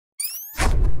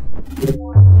Hey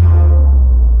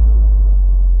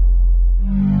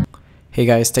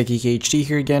guys, TechGeekHD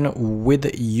here again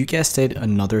with, you guessed it,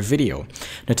 another video.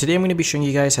 Now today I'm going to be showing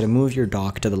you guys how to move your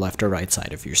dock to the left or right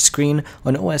side of your screen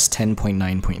on OS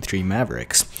 10.9.3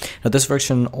 Mavericks. Now this works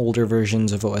on older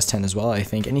versions of OS 10 as well, I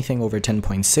think anything over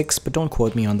 10.6, but don't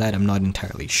quote me on that, I'm not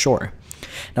entirely sure.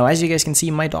 Now as you guys can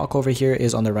see, my dock over here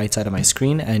is on the right side of my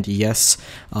screen, and yes,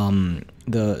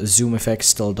 the zoom effect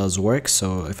still does work,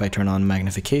 so if I turn on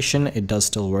magnification, it does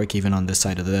still work even on this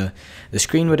side of the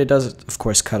screen, but it does of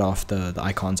course cut off the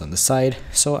icons on the side,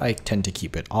 so I tend to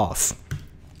keep it off.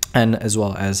 And as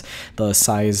well as the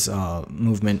size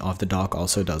movement of the dock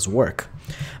also does work.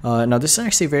 Now this is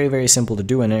actually very simple to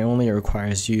do, and it only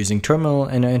requires you using terminal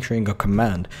and entering a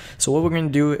command. So what we're going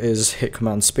to do is hit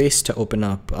command space to open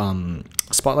up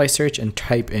Spotlight Search and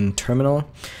type in terminal.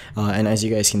 And as you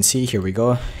guys can see, here we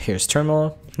go, here's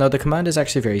terminal. Now the command is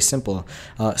actually very simple,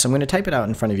 so I'm going to type it out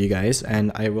in front of you guys,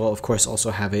 and I will of course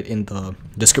also have it in the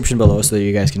description below so that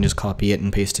you guys can just copy it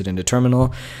and paste it into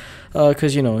terminal.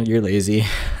 Because you know you're lazy.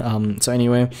 So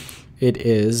anyway, it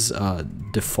is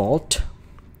default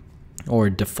or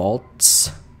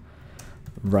defaults,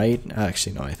 right?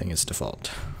 Actually no, I think it's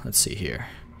default. Let's see here.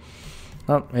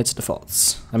 Oh, it's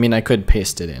defaults. I mean, I could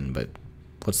paste it in, but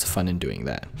what's the fun in doing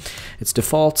that? It's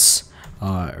defaults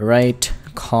right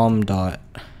com.apple.dock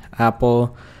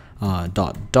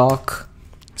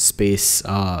space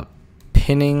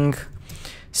pinning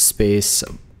space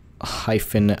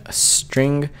hyphen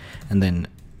string, and then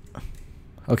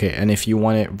okay, and if you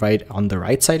want it right on the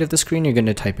right side of the screen, you're going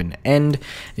to type in end.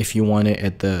 If you want it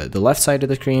at the left side of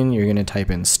the screen, you're going to type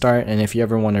in start, and if you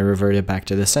ever want to revert it back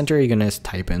to the center, you're going to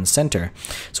type in center.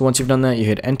 So once you've done that, you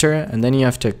hit enter, and then you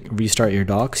have to restart your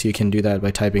dock. So you can do that by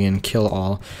typing in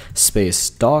Killall space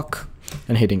dock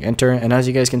and hitting enter, and as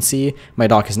you guys can see, my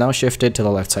dock is now shifted to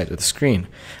the left side of the screen.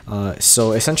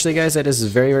 So essentially guys, that is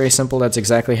very simple. That's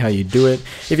exactly how you do it.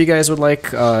 If you guys would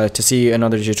like to see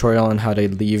another tutorial on how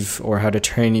to leave or how to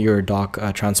turn your dock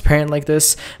transparent like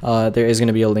this, there is going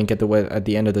to be a link at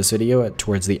the end of this video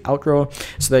towards the outro,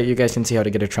 so that you guys can see how to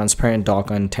get a transparent dock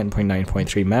on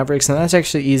 10.9.3 Mavericks, and that's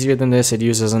actually easier than this. It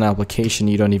uses an application.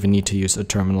 You don't even need to use a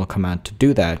terminal command to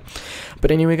do that.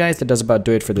 But anyway guys, that does about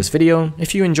do it for this video.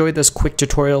 If you enjoyed this quick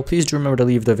tutorial, please do remember to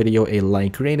leave the video a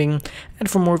like rating, and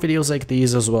for more videos like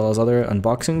these as well as other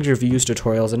unboxings, reviews,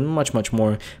 tutorials, and much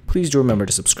more, please do remember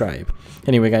to subscribe.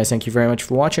 Anyway guys, thank you very much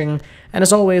for watching, and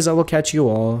as always, I will catch you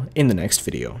all in the next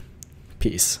video.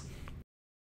 Peace.